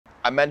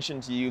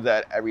mentioned to you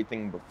that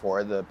everything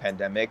before the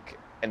pandemic,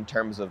 in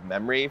terms of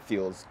memory,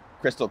 feels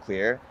crystal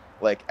clear.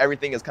 Like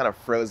everything is kind of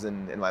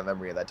frozen in my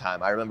memory at that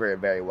time. I remember it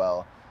very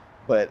well.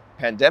 But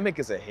pandemic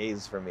is a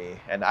haze for me,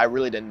 and I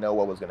really didn't know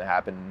what was going to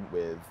happen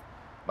with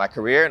my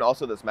career and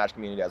also the Smash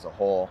community as a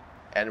whole.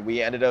 And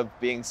we ended up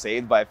being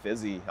saved by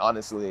Fizzy,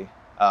 honestly.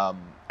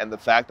 And the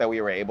fact that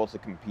we were able to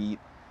compete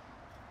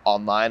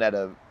online at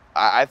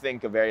I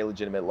think, a very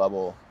legitimate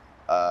level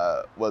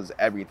was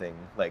everything.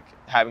 Like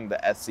having the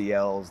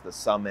SCLs, the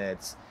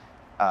summits,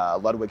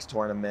 Ludwig's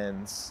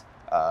tournaments,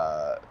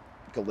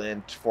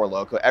 Galint, Four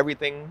Loco,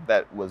 everything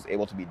that was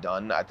able to be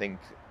done, I think,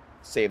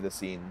 saved the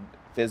scene.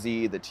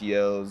 Fizzy, the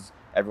TOs,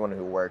 everyone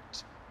who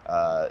worked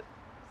to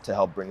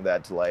help bring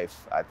that to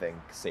life, I think,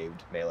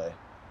 saved Melee.